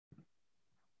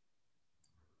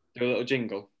Do a little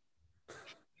jingle.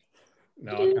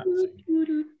 No, I can't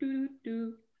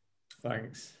sing.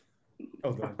 Thanks.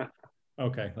 Well done.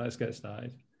 Okay, let's get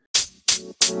started.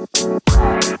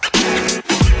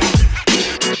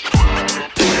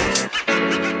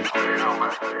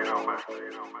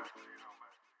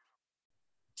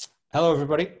 Hello,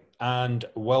 everybody, and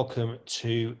welcome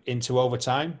to Into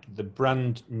Overtime, the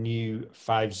brand new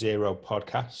 5-0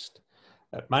 podcast.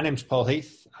 My name's Paul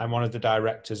Heath. I'm one of the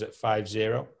directors at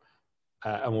 5-0,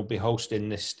 and will be hosting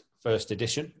this first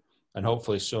edition, and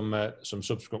hopefully some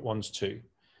subsequent ones too.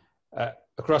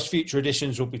 Across future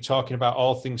editions, we'll be talking about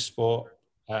all things sport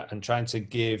and trying to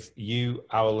give you,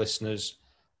 our listeners,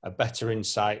 a better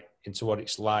insight into what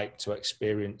it's like to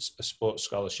experience a sports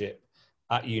scholarship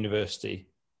at university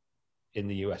in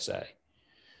the USA.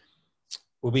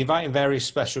 We'll be inviting various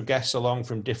special guests along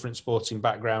from different sporting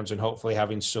backgrounds and hopefully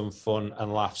having some fun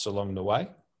and laughs along the way.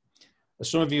 As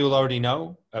some of you will already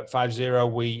know, at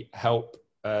 5-0 we help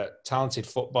talented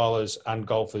footballers and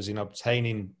golfers in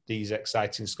obtaining these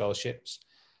exciting scholarships.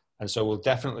 And so we'll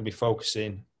definitely be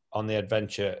focusing on the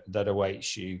adventure that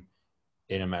awaits you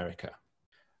in America.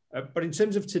 But in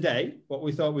terms of today, what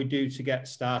we thought we'd do to get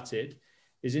started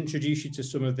is introduce you to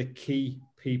some of the key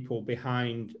people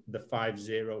behind the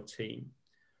 5-0 team.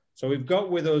 So we've got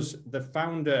with us the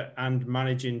founder and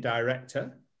managing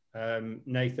director,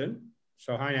 Nathan.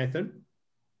 So hi, Nathan.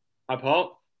 Hi,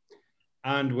 Paul.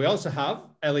 And we also have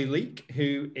Ellie Leake,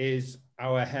 who is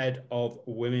our head of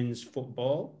women's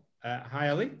football. Hi,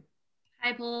 Ellie.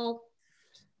 Hi, Paul.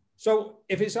 So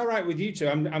if it's all right with you two,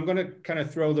 I'm going to kind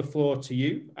of throw the floor to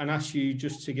you and ask you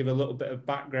just to give a little bit of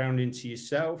background into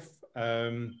yourself.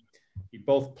 You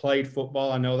both played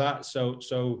football, I know that.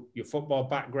 So your football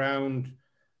background,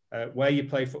 where you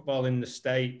play football in the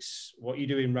States, what you're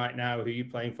doing right now, who you're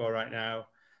playing for right now,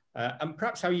 and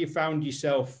perhaps how you found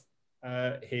yourself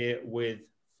here with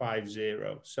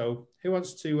 5-0. So who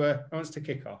wants to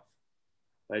kick off?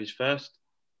 Ladies first.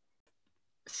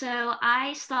 So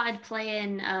I started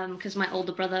playing because my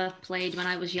older brother played when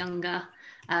I was younger.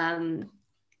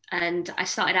 And I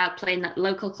started out playing at the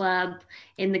local club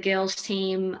in the girls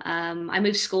team. I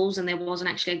moved schools and there wasn't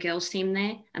actually a girls team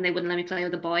there and they wouldn't let me play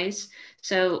with the boys.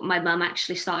 So my mum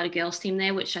actually started a girls team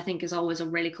there, which I think is always a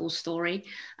really cool story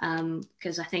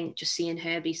because I think just seeing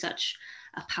her be such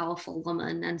a powerful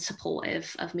woman and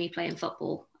supportive of me playing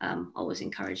football always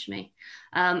encouraged me.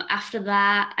 After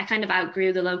that, I kind of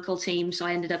outgrew the local team. So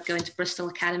I ended up going to Bristol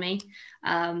Academy,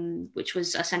 which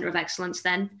was a centre of excellence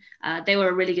then. They were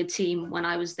a really good team when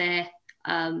I was there.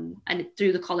 And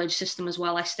through the college system as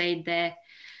well, I stayed there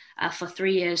for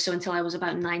 3 years. So until I was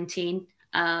about 19.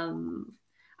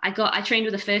 I trained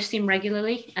with the first team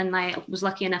regularly and I was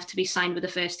lucky enough to be signed with the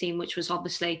first team, which was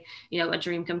obviously, a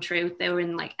dream come true. They were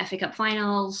in like FA Cup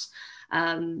finals,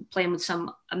 playing with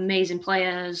some amazing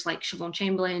players like Siobhan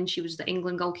Chamberlain. She was the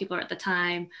England goalkeeper at the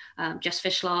time. Jess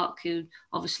Fishlock, who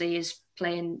obviously is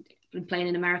been playing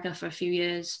in America for a few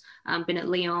years, been at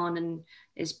Lyon and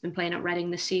has been playing at Reading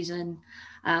this season.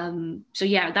 So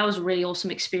yeah, that was a really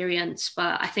awesome experience.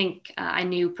 But I think I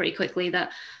knew pretty quickly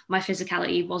that my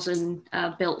physicality wasn't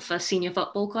built for senior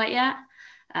football quite yet.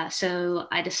 So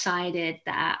I decided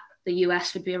that the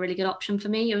US would be a really good option for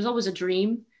me. It was always a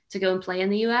dream to go and play in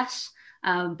the US,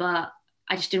 but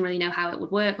I just didn't really know how it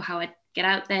would work or how I'd get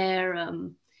out there.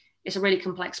 It's a really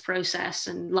complex process.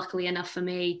 And luckily enough for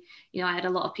me, I had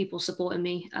a lot of people supporting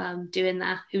me doing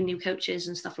that, who knew coaches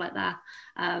and stuff like that.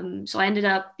 So I ended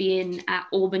up being at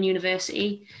Auburn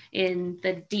University in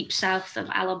the deep south of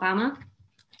Alabama.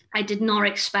 I did not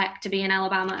expect to be in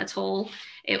Alabama at all.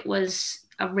 It was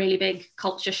a really big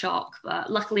culture shock,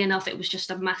 but luckily enough, it was just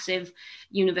a massive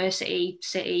university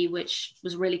city, which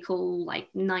was really cool, like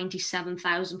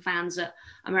 97,000 fans at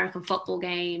American football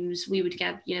games. We would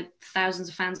get, thousands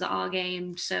of fans at our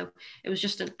games. So it was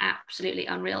just an absolutely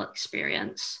unreal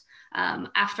experience.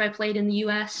 After I played in the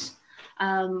US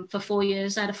for 4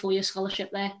 years, I had a 4-year scholarship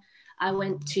there. I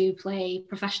went to play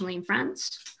professionally in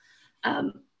France.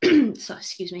 So,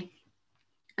 excuse me.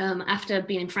 After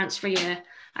being in France for a year,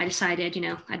 I decided,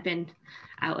 I'd been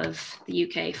out of the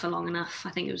UK for long enough.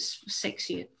 I think it was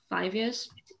 5 years.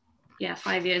 Yeah,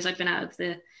 5 years I'd been out of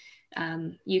the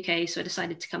UK. So I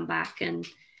decided to come back and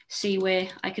see where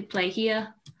I could play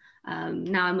here.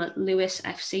 Now I'm at Lewes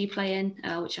FC playing,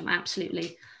 which I'm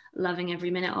absolutely loving every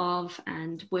minute of,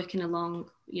 and working along,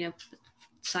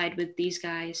 side with these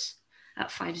guys at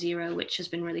 5-0, which has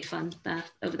been really fun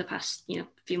over the past,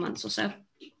 few months or so.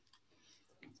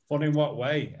 Fun in what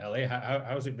way, Ellie?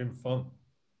 How's it been fun?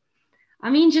 I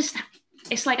mean,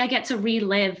 it's like I get to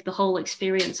relive the whole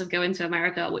experience of going to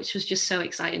America, which was just so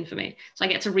exciting for me. So I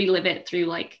get to relive it through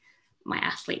like my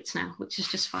athletes now, which is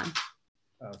just fun.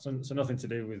 So nothing to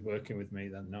do with working with me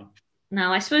then, no?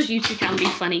 No, I suppose you two can be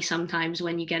funny sometimes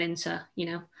when you get into,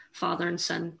 father and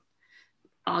son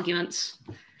arguments.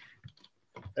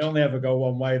 They only ever go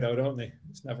one way though, don't they?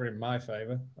 It's never in my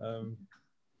favour.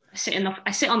 I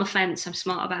sit on the fence. I'm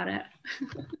smart about it.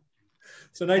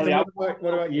 So Nathan, what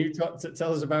about you?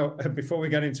 Tell us about, before we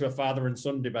get into a father and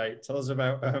son debate, tell us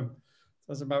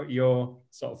about your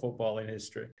sort of footballing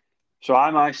history. So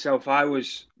I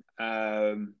was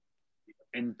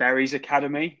in Bury's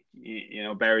academy.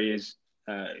 Bury is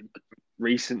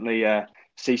recently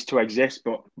ceased to exist,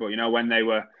 but when they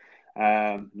were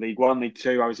League One, League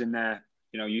Two, I was in their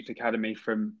youth academy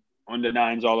from under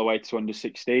 9s all the way to under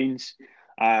 16s.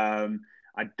 I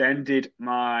then did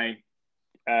my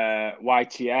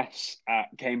YTS at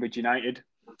Cambridge United.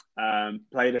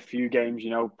 Played a few games,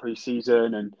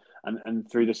 pre-season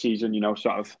and through the season,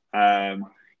 sort of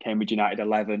Cambridge United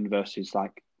 11 versus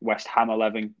like West Ham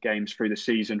 11 games through the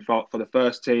season for the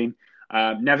first team.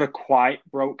 Never quite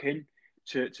broke in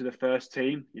to the first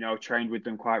team. Trained with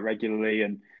them quite regularly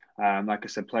and like I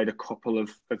said, played a couple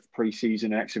of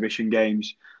pre-season and exhibition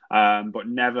games, but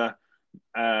never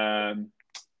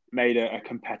made a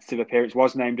competitive appearance.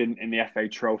 Was named in the FA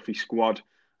Trophy squad,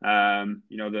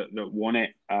 that won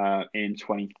it in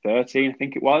 2013, I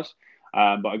think it was.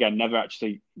 But again, never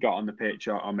actually got on the pitch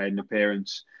or made an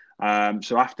appearance.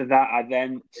 So after that, I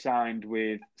then signed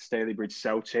with Stalybridge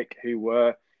Celtic, who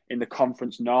were in the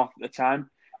Conference North at the time.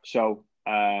 So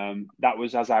that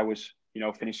was as I was,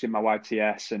 finishing my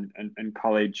YTS and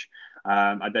college.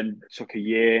 I then took a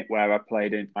year where I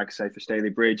played in, like I say, for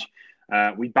Stalybridge.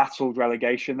 We battled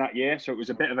relegation that year, so it was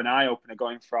a bit of an eye-opener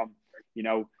going from,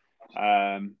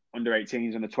 under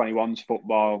 18s, under 21s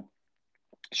football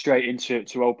straight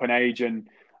into open age and,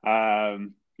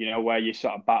 where you're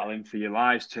sort of battling for your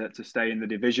lives to stay in the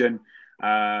division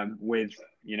with,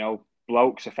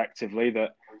 blokes effectively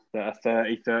that are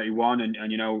 30, 31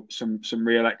 and some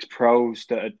real ex-pros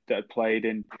that had played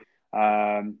in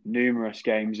numerous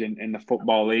games in the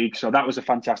Football League. So that was a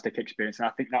fantastic experience. And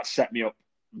I think that set me up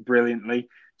brilliantly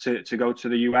to go to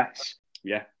the US.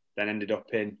 Yeah, then ended up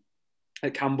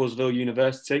at Campbellsville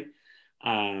University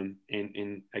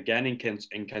in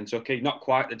Kentucky. Not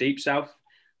quite the deep south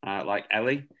like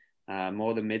Ellie,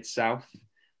 more the mid south,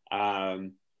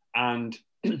 and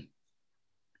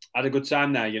had a good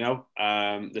time there.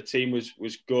 The team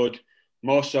was good.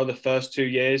 More so the first 2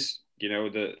 years.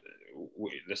 The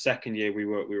second year we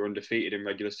were undefeated in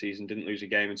regular season, didn't lose a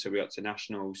game until we got to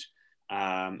nationals.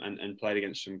 And played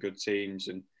against some good teams.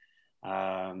 And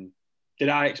did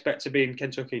I expect to be in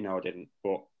Kentucky? No, I didn't.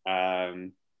 But I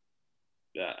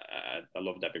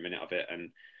loved every minute of it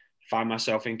and find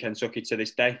myself in Kentucky to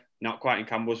this day. Not quite in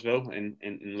Campbellsville,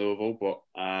 in Louisville, but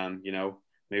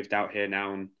moved out here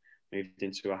now and moved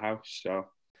into a house. So,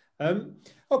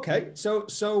 okay.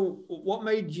 So what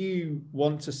made you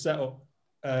want to set up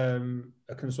a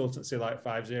consultancy like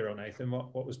 50, Nathan?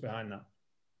 What was behind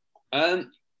that?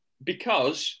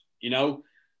 Because,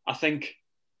 I think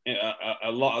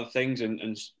a lot of things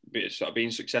and sort of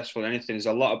being successful in anything is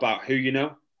a lot about who you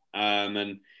know.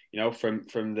 And,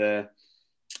 from the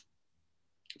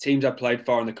teams I played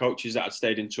for and the coaches that I'd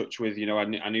stayed in touch with,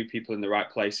 I knew people in the right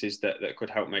places that could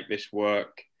help make this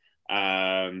work.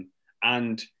 And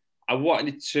I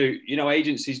wanted to,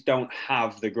 agencies don't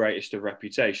have the greatest of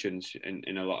reputations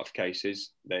in a lot of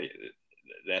cases.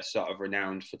 They're sort of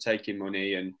renowned for taking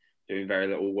money and doing very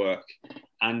little work.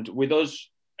 And with us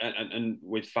and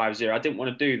with 50, I didn't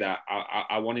want to do that.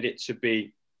 I wanted it to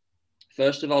be,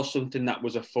 first of all, something that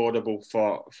was affordable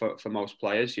for most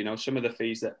players. Some of the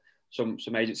fees that some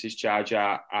agencies charge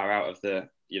are out of the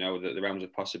realms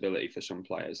of possibility for some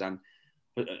players. And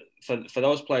for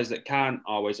those players that can't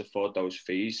always afford those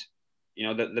fees,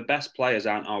 the best players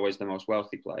aren't always the most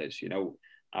wealthy players.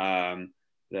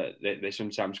 They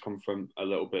sometimes come from a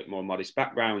little bit more modest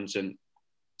backgrounds, and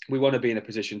we want to be in a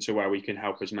position to where we can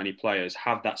help as many players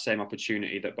have that same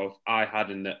opportunity that both I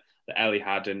had and that Ellie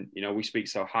had. And, we speak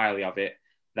so highly of it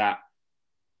that,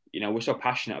 we're so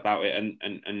passionate about it.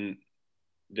 And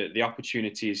the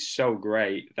opportunity is so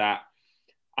great that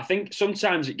I think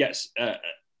sometimes it gets,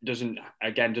 doesn't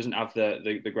have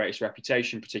the greatest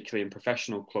reputation, particularly in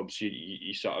professional clubs.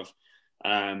 You sort of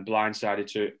blindsided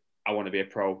to, I want to be a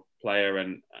pro player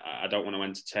and I don't want to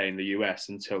entertain the US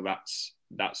until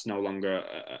that's no longer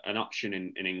an option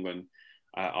in England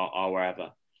or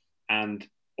wherever. And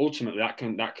ultimately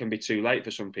that can be too late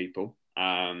for some people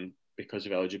because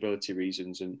of eligibility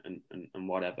reasons and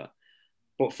whatever.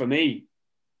 But for me,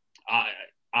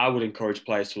 I would encourage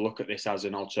players to look at this as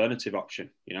an alternative option,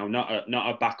 not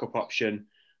a backup option,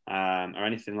 or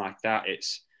anything like that.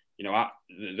 It's,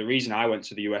 the reason I went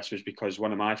to the US was because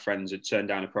one of my friends had turned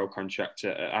down a pro contract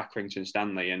at Accrington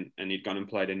Stanley, and he'd gone and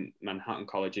played in Manhattan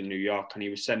College in New York, and he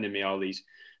was sending me all these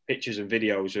pictures and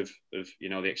videos of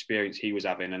the experience he was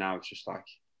having, and I was just like,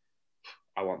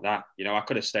 I want that. I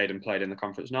could have stayed and played in the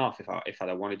Conference North if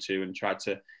I'd wanted to and tried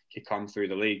to kick on through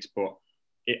the leagues, but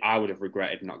I would have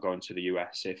regretted not going to the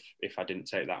US if I didn't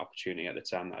take that opportunity at the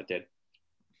time that I did.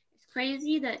 It's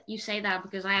crazy that you say that,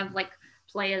 because I have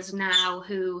players now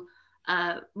who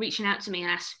reaching out to me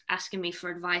and asking me for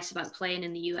advice about playing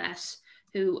in the US,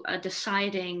 who are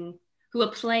playing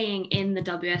in the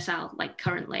WSL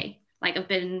currently, have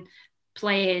been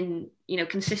playing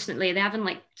consistently. They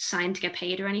haven't signed to get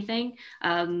paid or anything,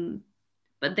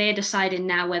 but they're deciding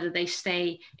now whether they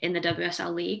stay in the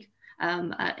WSL league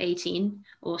at 18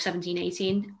 or 17,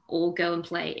 18, or go and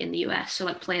play in the US.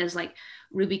 So players like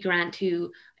Ruby Grant,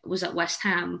 who was at West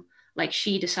Ham,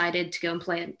 she decided to go and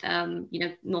play at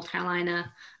North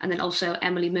Carolina. And then also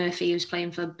Emily Murphy, who's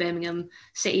playing for Birmingham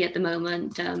City at the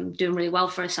moment, doing really well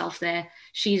for herself there.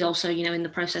 She's also in the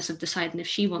process of deciding if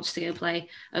she wants to go play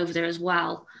over there as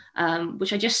well,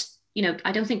 which I just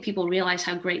I don't think people realize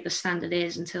how great the standard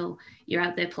is until you're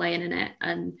out there playing in it.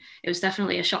 And it was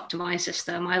definitely a shock to my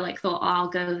system. I thought, oh, I'll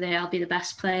go there, I'll be the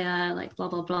best player, blah,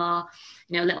 blah, blah.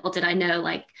 Little did I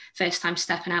know, first time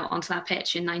stepping out onto that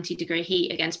pitch in 90-degree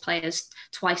heat against players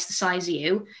twice the size of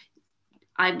you,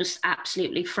 I was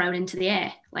absolutely thrown into the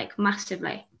air,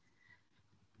 massively.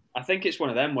 I think it's one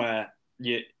of them where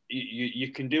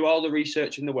you can do all the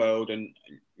research in the world, and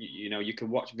you can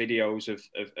watch videos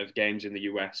of games in the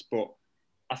US, but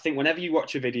I think whenever you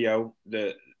watch a video,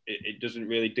 it doesn't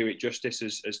really do it justice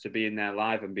as to being there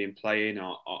live and being playing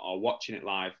or watching it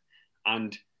live.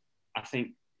 And I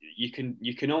think you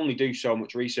can only do so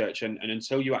much research, and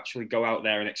until you actually go out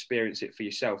there and experience it for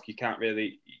yourself, you can't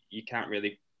really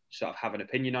sort of have an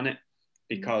opinion on it,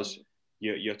 because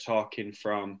you're talking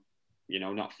from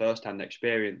not first-hand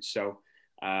experience. So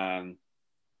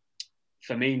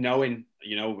for me, knowing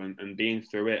and being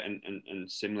through it,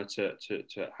 and similar to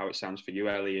how it sounds for you,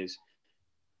 Ellie, is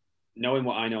knowing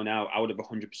what I know now, I would have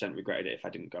 100% regretted it if I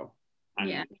didn't go.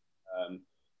 And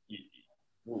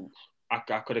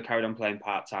I could have carried on playing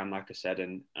part-time, like I said,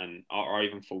 and or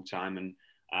even full-time, and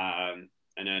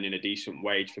earning a decent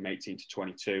wage from 18 to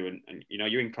 22. And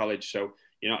you're in college, so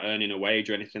you're not earning a wage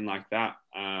or anything like that.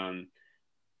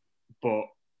 But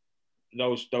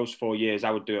those 4 years,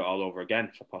 I would do it all over again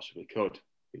if I possibly could.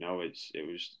 It was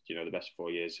the best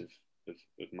 4 years of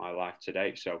my life to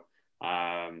date. So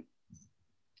I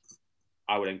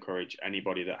would encourage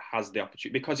anybody that has the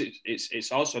opportunity, because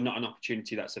it's also not an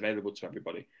opportunity that's available to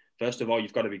everybody. First of all,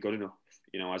 you've got to be good enough,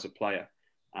 as a player,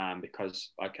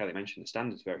 because like Kelly mentioned, the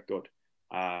standard's very good,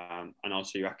 and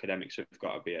also your academics have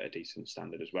got to be at a decent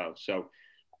standard as well. So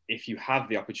if you have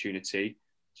the opportunity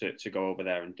to go over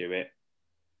there and do it,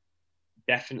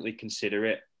 definitely consider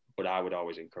it. But I would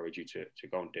always encourage you to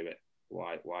go and do it.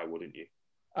 Why wouldn't you?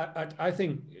 I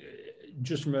think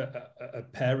just from a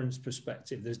parent's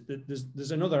perspective,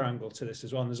 there's another angle to this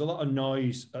as well. And there's a lot of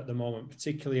noise at the moment,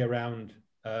 particularly around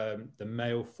the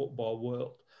male football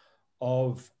world,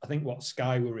 of, I think, what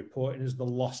Sky were reporting as the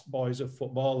lost boys of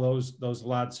football, those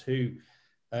lads who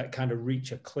kind of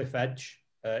reach a cliff edge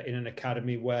in an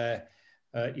academy where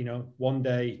one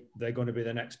day they're going to be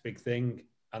the next big thing,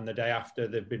 and the day after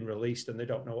they've been released and they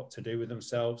don't know what to do with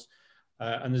themselves.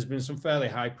 And there's been some fairly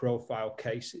high-profile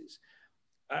cases.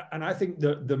 And I think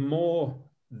that the more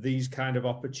these kind of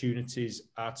opportunities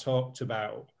are talked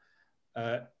about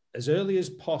as early as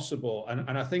possible,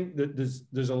 and I think that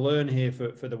there's a learn here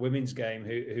for the women's game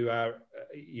who are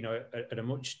at a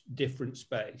much different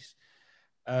space.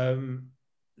 The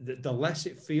less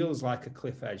it feels like a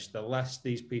cliff edge, the less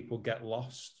these people get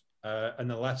lost, and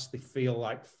the less they feel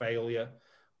like failure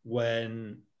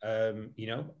when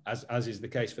as is the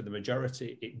case for the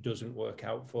majority, it doesn't work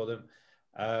out for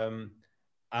them.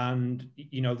 And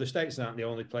the States aren't the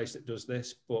only place that does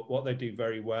this, but what they do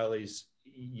very well is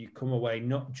you come away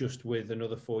not just with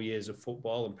another 4 years of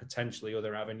football and potentially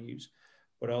other avenues,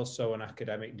 but also an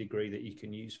academic degree that you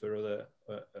can use for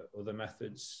other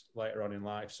methods later on in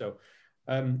life. So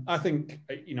I think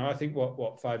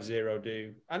what 5-0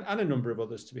 do, and a number of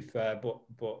others, to be fair, but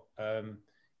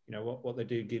what they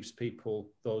do gives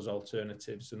people those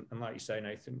alternatives. And like you say,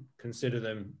 Nathan, consider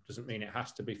them. Doesn't mean it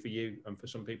has to be for you, and for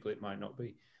some people it might not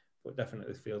be, but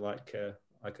definitely feel like a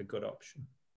good option.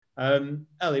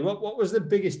 Ellie, what was the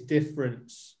biggest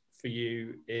difference for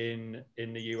you in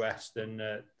the US than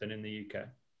in the UK?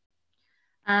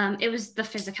 It was the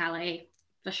physicality,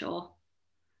 for sure.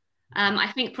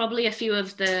 I think probably a few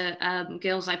of the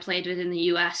girls I played with in the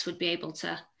US would be able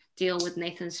to deal with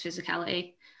Nathan's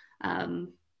physicality.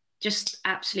 Just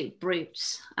absolute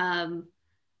brutes.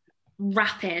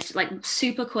 Rapid, like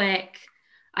super quick.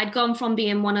 I'd gone from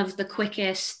being one of the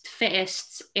quickest,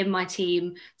 fittest in my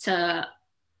team to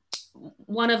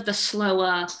one of the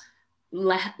slower,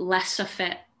 lesser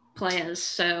fit players.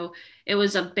 So it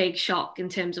was a big shock in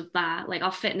terms of that. Like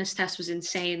our fitness test was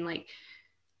insane. Like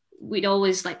we'd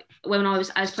always like when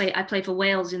I played for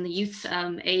Wales in the youth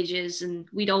ages, and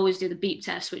we'd always do the beep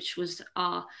test, which was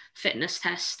our fitness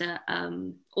test at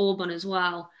Auburn as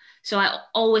well. So I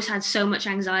always had so much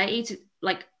anxiety to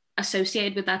like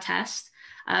associated with that test.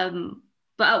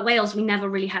 But at Wales, we never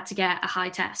really had to get a high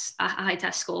test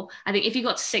score. I think if you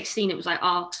got to 16, it was like,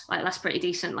 oh, like that's pretty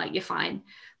decent, like you're fine.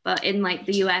 But in like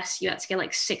the US, you had to get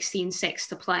like 16.6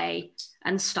 to play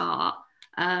and start.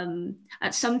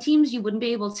 At some teams, you wouldn't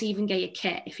be able to even get your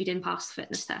kit if you didn't pass the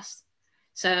fitness test.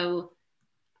 So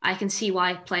I can see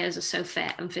why players are so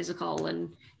fit and physical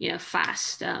and, you know,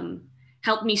 fast.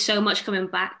 Helped me so much coming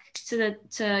back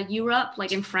to Europe.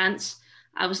 Like in France,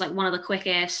 I was like one of the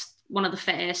quickest, one of the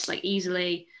fittest, like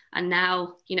easily. And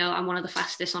now, you know, I'm one of the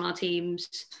fastest on our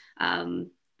teams,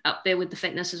 up there with the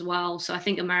fitness as well. So I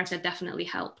think America definitely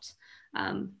helped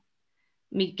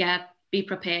me be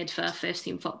prepared for first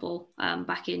team football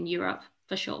back in Europe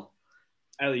for sure.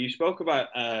 Ellie, you spoke about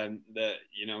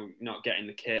not getting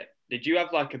the kit. Did you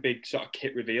have like a big sort of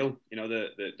kit reveal? You know,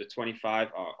 the 25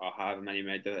 or however many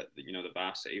made the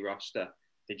varsity roster.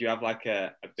 Did you have like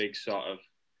a big sort of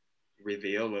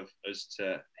reveal of as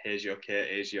to here's your kit,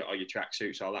 here's your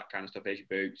tracksuits, all that kind of stuff, here's your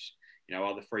boots, you know,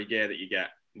 all the free gear that you get?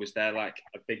 Was there like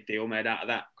a big deal made out of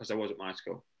that? Because there was at my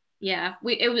school. Yeah,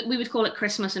 we would call it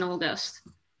Christmas in August.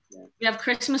 Yeah. We'd have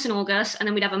Christmas in August, and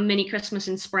then we'd have a mini Christmas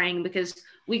in spring, because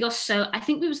we got I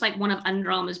think we was like one of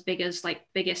Under Armour's biggest like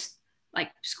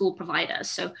school providers.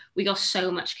 So we got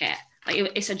so much kit.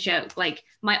 Like it's a joke. Like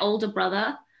my older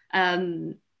brother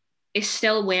is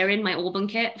still wearing my Auburn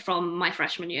kit from my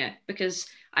freshman year, because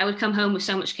I would come home with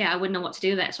so much kit, I wouldn't know what to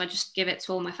do with it. So I just give it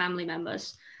to all my family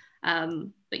members.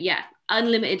 But yeah,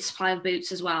 unlimited supply of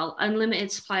boots as well,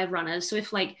 unlimited supply of runners. So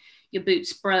if like your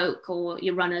boots broke or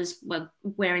your runners were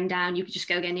wearing down, you could just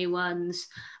go get new ones.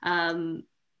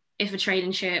 If a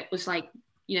training shirt was like,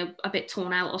 you know, a bit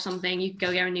torn out or something, you could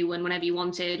go get a new one whenever you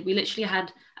wanted. We literally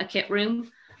had a kit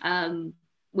room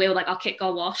where like our kit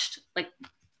got washed, like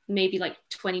maybe like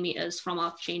 20 meters from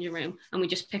our changing room, and we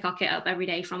just pick our kit up every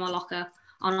day from our locker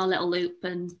on our little loop.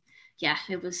 And yeah,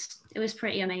 it was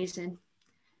pretty amazing.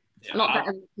 Yeah, a lot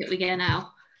better than the kit we get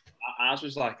now. Ours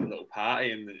was like a little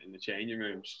party in the changing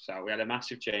rooms. So we had a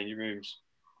massive changing rooms,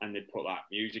 and they'd put like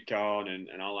music on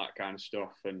and all that kind of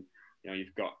stuff. And you know,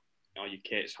 you've got all your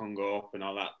kits hung up and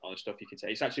all the stuff you can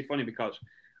take. It's actually funny because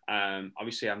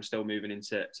obviously I'm still moving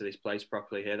into this place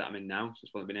properly here that I'm in now. So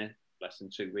it's only been here less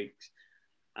than 2 weeks.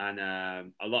 And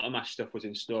a lot of my stuff was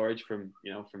in storage from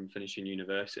finishing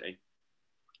university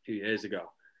a few years ago.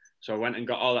 So I went and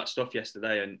got all that stuff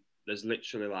yesterday, and there's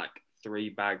literally like 3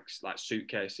 bags, like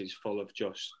suitcases full of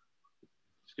just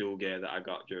school gear that I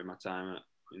got during my time at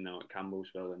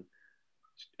Campbellsville, and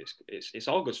it's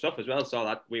all good stuff as well. So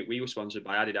that we were sponsored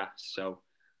by Adidas, or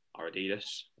Adidas,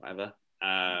 whatever.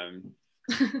 And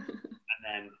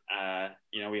then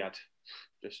we had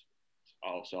just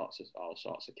all sorts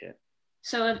of kit.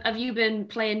 So have you been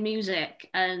playing music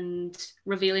and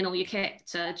revealing all your kit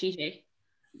to Gigi?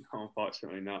 No,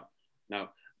 unfortunately not. No,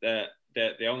 the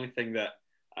only thing that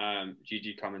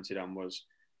Gigi commented on was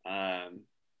I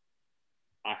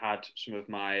had some of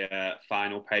my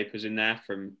final papers in there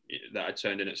that I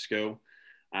turned in at school,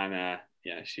 and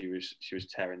she was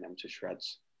tearing them to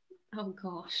shreds. Oh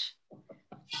gosh.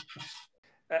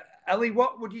 Ellie,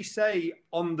 what would you say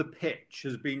on the pitch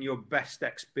has been your best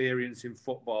experience in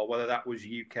football, whether that was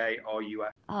UK or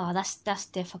US? Oh, that's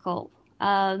difficult.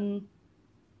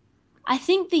 I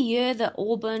think the year that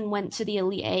Auburn went to the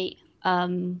Elite Eight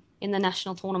in the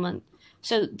national tournament.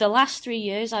 So the last 3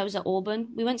 years I was at Auburn,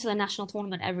 we went to the national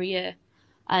tournament every year,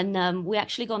 and we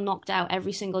actually got knocked out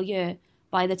every single year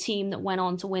by the team that went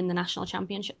on to win the national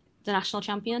champion,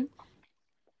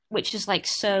 which is like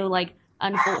so like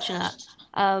unfortunate.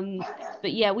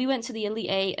 But yeah, we went to the Elite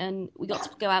Eight, and we got to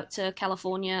go out to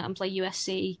California and play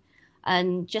USC,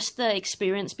 and just the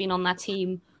experience being on that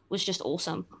team was just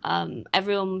awesome.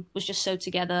 Everyone was just so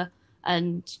together,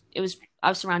 and I was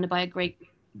surrounded by a great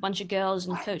bunch of girls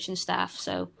and coaching staff.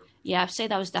 So yeah, I'd say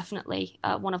that was definitely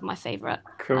one of my favorite.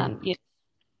 Cool. Yeah.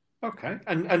 Okay.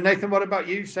 And Nathan, what about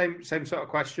you? Same sort of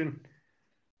question.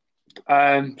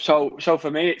 So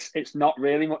for me, it's not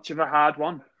really much of a hard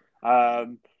one.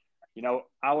 you know,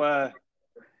 our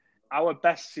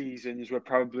best seasons were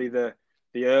probably the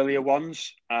earlier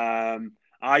ones.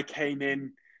 I came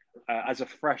in as a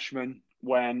freshman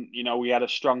when, you know, we had a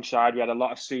strong side. We had a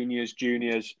lot of seniors,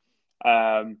 juniors,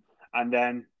 and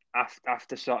then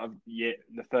after sort of the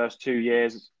first 2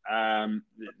 years,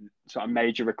 sort of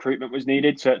major recruitment was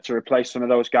needed to replace some of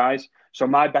those guys. So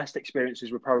my best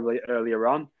experiences were probably earlier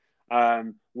on.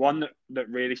 One that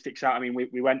really sticks out, I mean,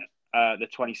 we went the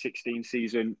 2016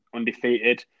 season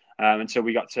undefeated until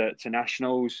we got to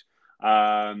nationals.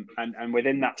 And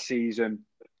within that season,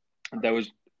 there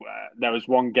was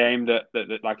one game that,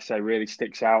 like I say, really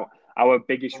sticks out. Our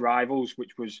biggest rivals,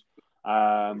 which was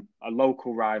a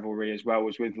local rivalry as well,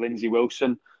 was with Lindsey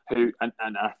Wilson, who, and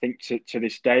I think to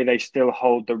this day, they still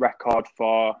hold the record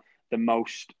for the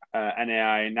most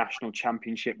NAI national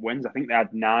championship wins. I think they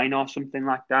had 9 or something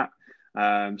like that.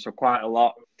 So quite a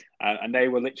lot. And they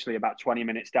were literally about 20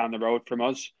 minutes down the road from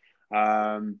us.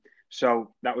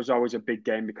 So that was always a big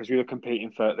game because we were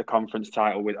competing for the conference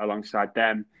title alongside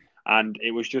them. And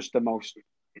it was just the most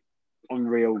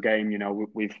unreal game, you know,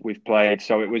 we've played.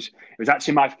 So it was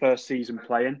actually my first season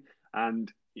playing,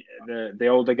 and the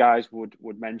older guys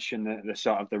would mention the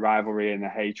sort of the rivalry and the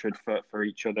hatred for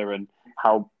each other, and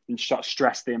how and sort of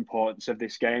stress the importance of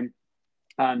this game.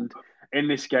 And in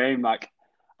this game, like,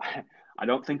 I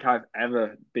don't think I've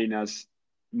ever been as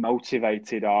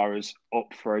motivated or as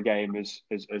up for a game as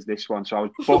this one. So I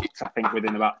was booked, I think,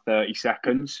 within about 30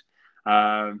 seconds,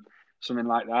 something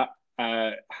like that.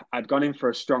 I'd gone in for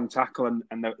a strong tackle,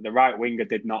 and the right winger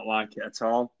did not like it at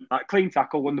all. Like, clean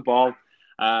tackle, won the ball.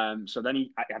 So then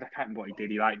I can't remember what he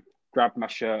did. He like grabbed my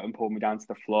shirt and pulled me down to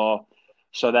the floor.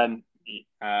 So then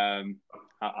I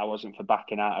wasn't for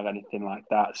backing out of anything like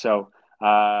that. So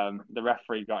the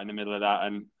referee got in the middle of that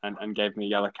and gave me a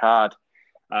yellow card.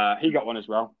 He got one as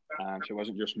well, so it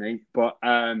wasn't just me. But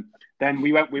then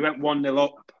we went 1-0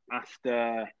 up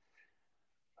after,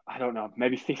 I don't know,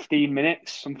 maybe 15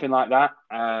 minutes, something like that.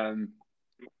 And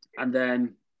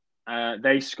then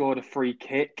they scored a free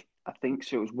kick, I think,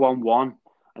 so it was 1-1.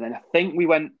 And then I think we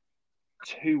went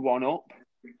 2-1 up.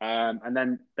 And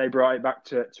then they brought it back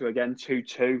to again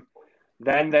 2-2.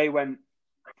 Then they went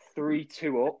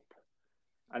 3-2 up.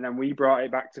 And then we brought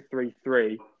it back to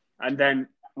 3-3. And then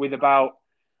with about,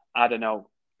 I don't know,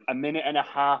 a minute and a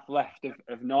half left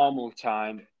of normal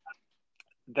time,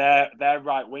 their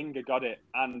right winger got it.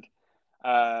 And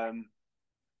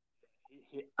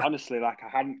honestly, like, I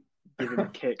hadn't given him a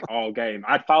kick all game.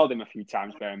 I'd fouled him a few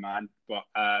times, bear in mind. But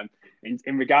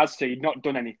in regards to, he'd not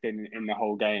done anything in the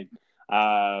whole game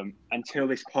until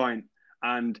this point.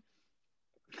 And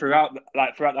throughout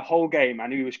the whole game, I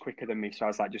knew he was quicker than me. So I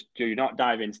was like, just do not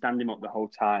dive in, stand him up the whole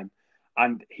time.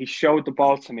 And he showed the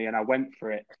ball to me, and I went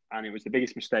for it. And it was the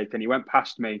biggest mistake. And he went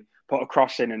past me, put a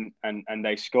cross in, and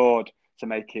they scored to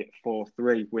make it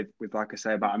 4-3 with, like I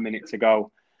say, about a minute to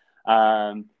go.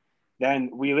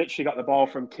 Then we literally got the ball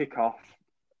from kickoff.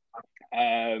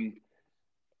 I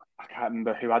can't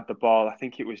remember who had the ball. I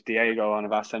think it was Diego, one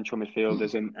of our central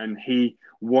midfielders, and he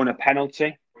won a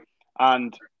penalty.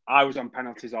 And I was on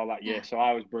penalties all that year, so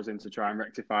I was buzzing to try and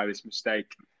rectify this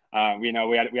mistake. You know,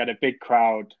 we had a big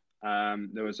crowd.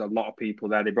 There was a lot of people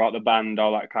there. They brought the band,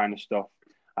 all that kind of stuff.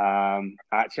 I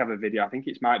actually have a video. I think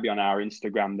it might be on our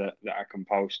Instagram that I can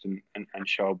post and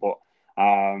show. But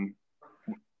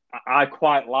I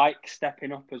quite like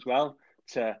stepping up as well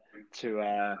to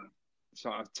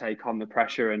sort of take on the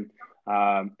pressure. And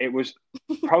it was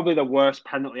probably the worst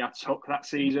penalty I took that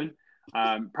season.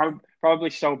 Probably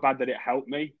so bad that it helped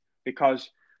me, because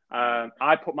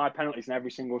I put my penalties in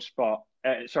every single spot.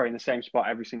 In the same spot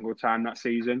every single time that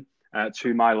season,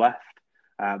 to my left,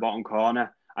 bottom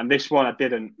corner. And this one I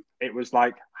didn't. It was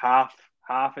like half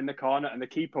in the corner, and the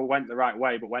keeper went the right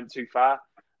way but went too far,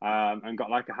 and got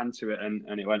like a hand to it,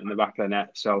 and it went in the back of the net.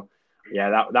 So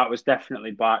yeah, that was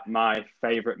definitely my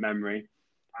favourite memory.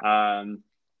 And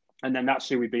then that's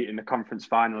who we beat in the conference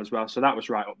final as well. So that was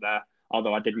right up there.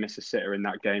 Although I did miss a sitter in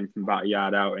that game from about a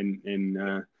yard out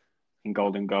in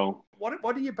golden goal.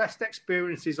 What are your best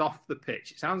experiences off the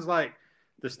pitch? It sounds like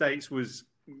the States was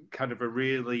kind of a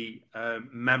really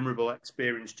memorable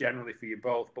experience generally for you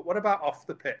both. But what about off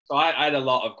the pitch? So I had a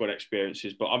lot of good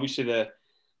experiences, but obviously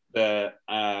the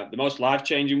most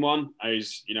life-changing one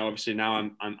is, you know, obviously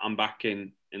now I'm back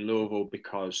in Louisville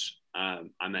because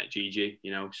I met Gigi,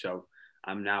 you know, so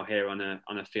I'm now here on a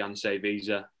fiancé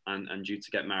visa and due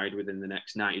to get married within the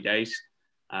next 90 days.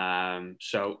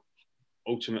 So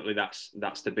ultimately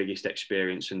that's the biggest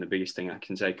experience and the biggest thing I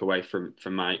can take away from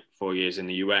my 4 years in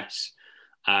the US.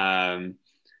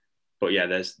 But yeah,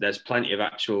 there's plenty of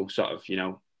actual sort of, you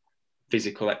know,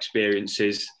 physical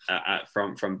experiences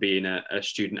from being a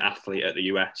student athlete at the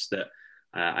US that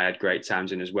I had great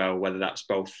times in as well, whether that's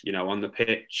both, on the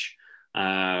pitch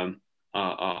or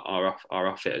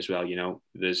off it as well.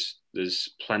 There's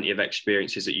plenty of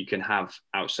experiences that you can have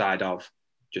outside of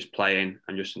just playing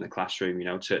and just in the classroom,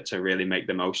 to really make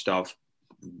the most of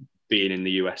being in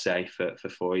the USA for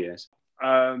 4 years.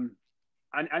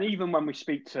 And even when we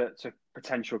speak to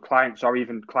potential clients, or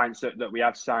even clients that we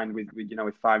have signed with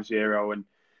 5-0, and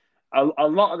a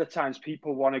lot of the times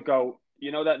people want to go,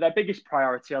 their biggest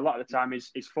priority a lot of the time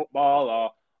is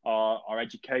football or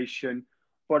education.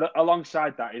 But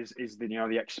alongside that is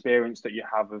the experience that you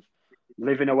have of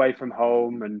living away from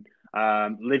home and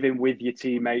living with your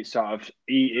teammates, sort of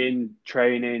eating,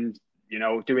 training,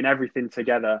 doing everything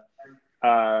together,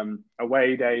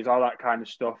 away days, all that kind of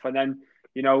stuff. And then,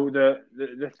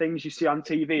 the things you see on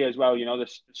TV as well, the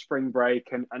spring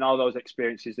break and all those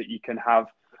experiences that you can have.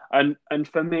 And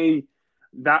for me,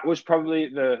 that was probably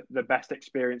the best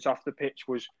experience off the pitch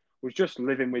was just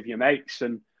living with your mates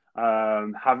and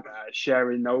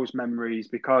sharing those memories,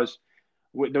 because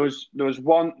there was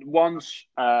one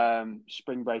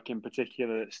spring break in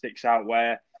particular that sticks out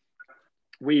where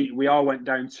we all went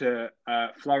down to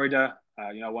Florida,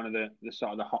 one of the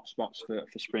sort of the hot spots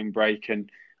for spring break, and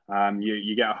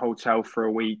you get a hotel for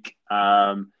a week,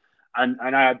 and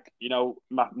I had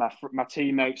my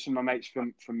teammates and my mates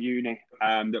from uni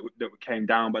that came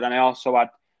down, but then I also had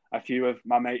a few of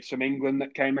my mates from England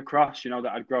that came across,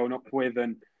 that I'd grown up with,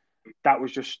 and that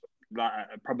was just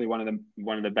probably one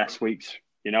of the best weeks,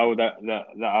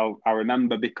 that I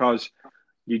remember, because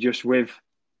you're just with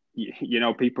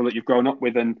people that you've grown up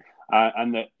with, and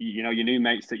that your new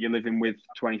mates that you're living with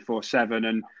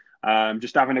 24/7, and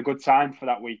just having a good time for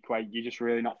that week, where you're just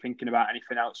really not thinking about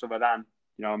anything else other than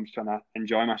I'm just trying to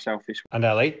enjoy myself this week. And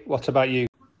Ellie, what about you?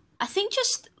 I think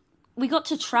just we got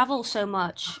to travel so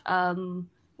much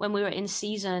when we were in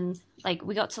season. Like,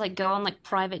 we got to go on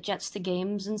private jets to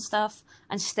games and stuff,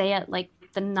 and stay at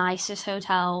the nicest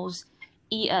hotels,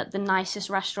 eat at the nicest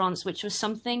restaurants, which was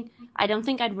something I don't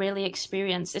think I'd really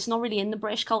experienced. It's not really in the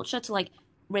British culture to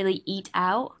really eat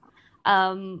out.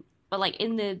 But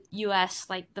in the US,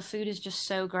 the food is just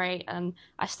so great, and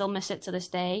I still miss it to this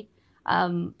day.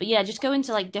 But yeah, just going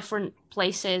to different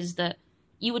places that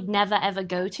you would never ever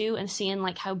go to, and seeing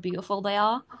how beautiful they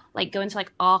are. Going to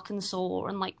Arkansas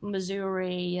and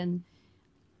Missouri, and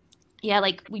yeah,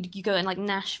 you go in and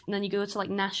then you go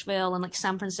to Nashville and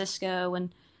San Francisco,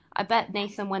 and I bet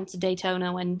Nathan went to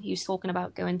Daytona when he was talking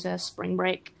about going to a spring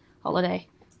break holiday,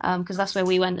 because that's where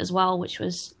we went as well,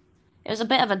 it was a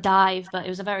bit of a dive, but it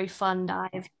was a very fun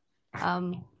dive,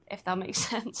 if that makes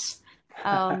sense.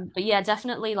 But yeah,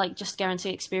 definitely just getting to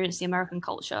experience the American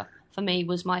culture for me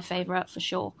was my favorite for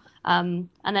sure. And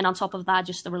then on top of that,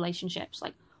 just the relationships,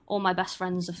 all my best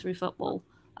friends are through football.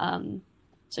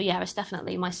 So yeah, it's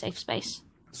definitely my safe space.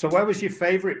 So where was your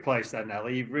favorite place then,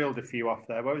 Ellie? You've reeled a few off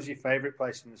there. Where was your favorite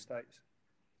place in the States?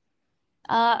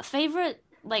 Favorite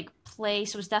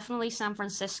place was definitely San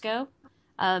Francisco,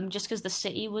 just because the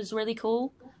city was really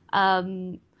cool.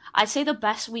 I'd say the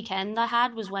best weekend I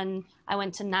had was when I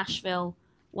went to Nashville,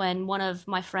 when one of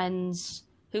my friends,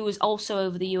 who was also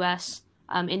over the US,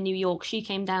 in New York, she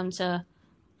came down to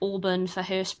Auburn for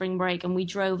her spring break, and we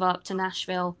drove up to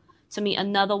Nashville to meet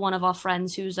another one of our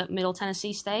friends who's at Middle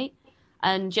Tennessee State,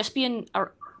 and just being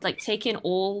taking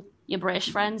all your British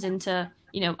friends into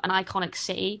an iconic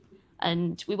city,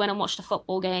 and we went and watched a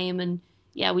football game, and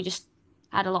yeah, we just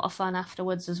had a lot of fun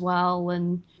afterwards as well.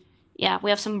 And yeah, we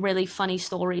have some really funny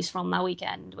stories from that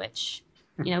weekend, which,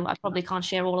 I probably can't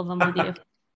share all of them with you.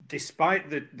 Despite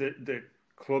the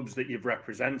clubs that you've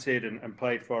represented and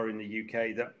played for in the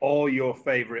UK, that all your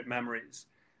favourite memories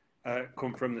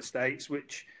come from the States,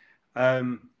 which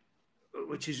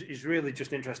is really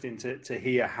just interesting to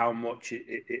hear how much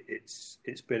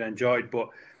it's been enjoyed. But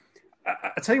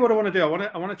I tell you what I want to do.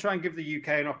 I want to try and give the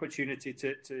UK an opportunity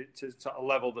to sort of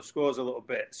level the scores a little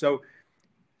bit. So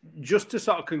just to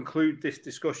sort of conclude this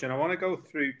discussion, I want to go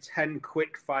through 10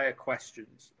 quick fire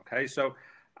questions. Okay, so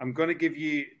I'm going to give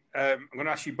you, I'm going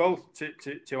to ask you both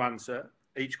to answer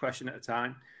each question at a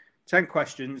time. 10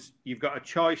 questions. You've got a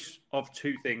choice of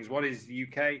two things. One is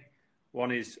UK,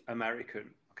 one is American.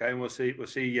 Okay, and we'll see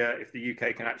if the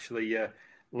UK can actually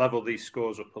level these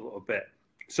scores up a little bit.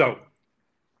 So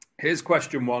here's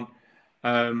question one.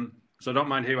 So I don't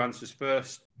mind who answers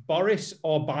first. Boris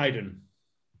or Biden?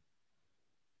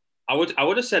 I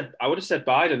would have said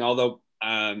Biden, although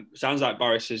sounds like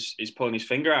Boris is pulling his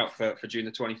finger out for June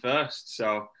the 21st.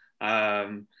 So,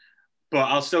 but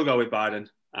I'll still go with Biden.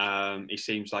 He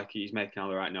seems like he's making all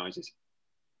the right noises.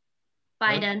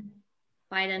 Biden.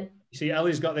 Biden. You see,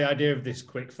 Ellie's got the idea of this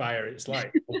quick fire. It's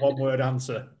like a one-word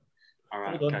answer. All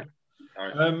right. Well Okay. All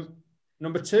right.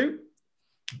 Number 2,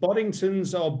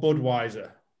 Boddingtons or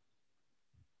Budweiser?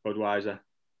 Budweiser.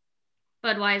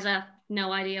 Budweiser.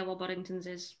 No idea what Boddingtons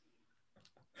is.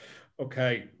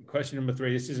 Okay. Question number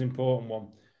 3. This is an important one.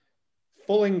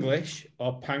 Full English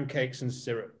or pancakes and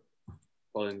syrup?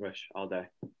 Full English all day.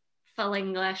 Full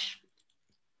English.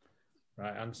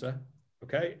 Right answer.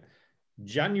 Okay.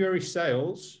 January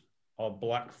sales or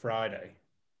Black Friday?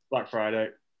 Black Friday.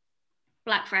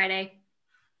 Black Friday.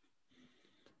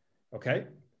 Okay.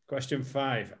 Question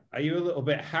 5. Are you a little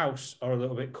bit house or a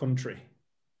little bit country?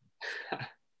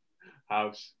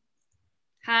 House.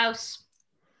 House.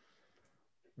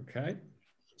 Okay.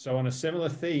 So on a similar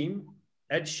theme,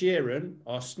 Ed Sheeran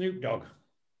or Snoop Dogg?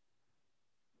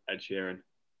 Ed Sheeran.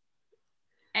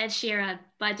 Ed Sheeran.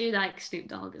 But I do like Snoop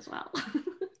Dogg as well.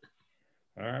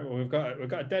 All right. Well, we've got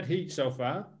a dead heat so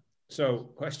far. So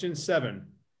question 7,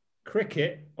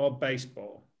 cricket or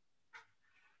baseball?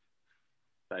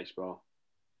 Baseball.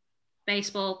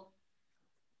 Baseball.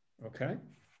 Okay.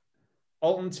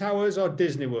 Alton Towers or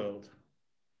Disney World?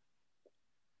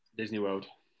 Disney World.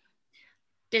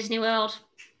 Disney World.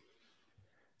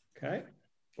 Okay.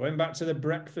 Going back to the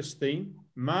breakfast theme,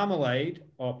 marmalade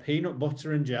or peanut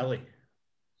butter and jelly?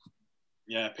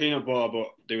 Yeah, peanut butter, but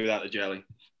do without the jelly.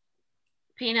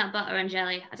 Peanut butter and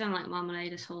jelly. I don't like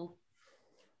marmalade at all.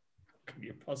 Can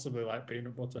you possibly like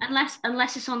peanut butter?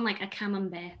 Unless it's on like a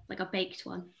camembert, like a baked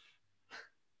one.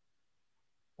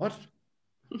 What?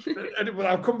 Well,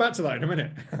 I'll come back to that in a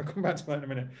minute.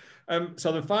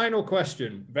 So the final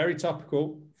question, very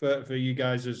topical for you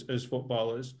guys as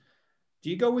footballers. Do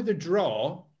you go with the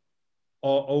draw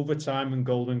or overtime and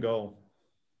golden goal?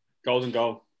 Golden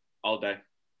goal all day.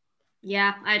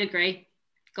 Yeah, I'd agree.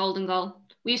 Golden goal.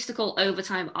 We used to call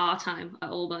overtime our time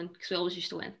at Auburn because we always used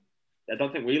to win. I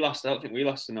don't think we lost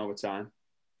in overtime.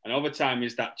 And overtime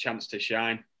is that chance to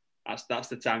shine. That's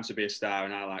the time to be a star,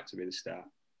 and I like to be the star.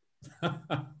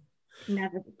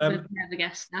 Never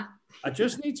guessed that. I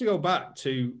just need to go back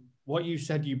to what you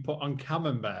said you put on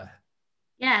camembert.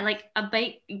 Yeah, like a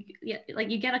bake. Yeah, like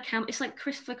you get a It's like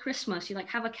for Christmas. You like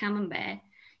have a camembert.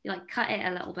 You like cut it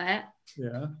a little bit.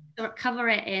 Yeah. Or cover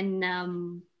it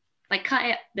in like cut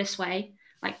it this way.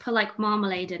 Like put like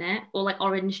marmalade in it or like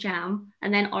orange jam,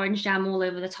 and then orange jam all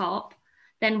over the top.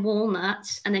 Then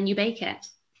walnuts, and then you bake it,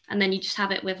 and then you just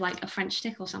have it with like a French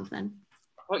stick or something.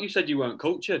 I thought you said you weren't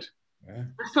cultured. Yeah.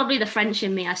 That's probably the French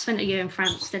in me. I spent a year in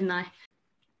France, didn't I?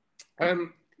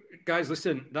 Guys,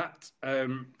 listen, that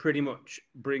pretty much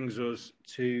brings us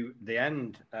to the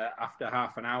end after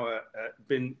half an hour.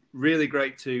 Been really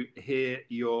great to hear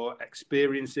your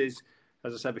experiences.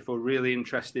 As I said before, really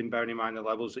interesting, bearing in mind the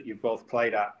levels that you've both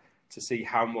played at, to see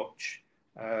how much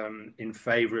in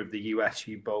favour of the US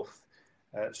you both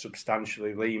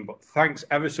substantially lean. But thanks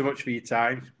ever so much for your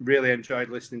time. Really enjoyed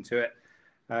listening to it.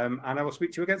 And I will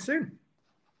speak to you again soon.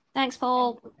 Thanks,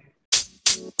 Paul.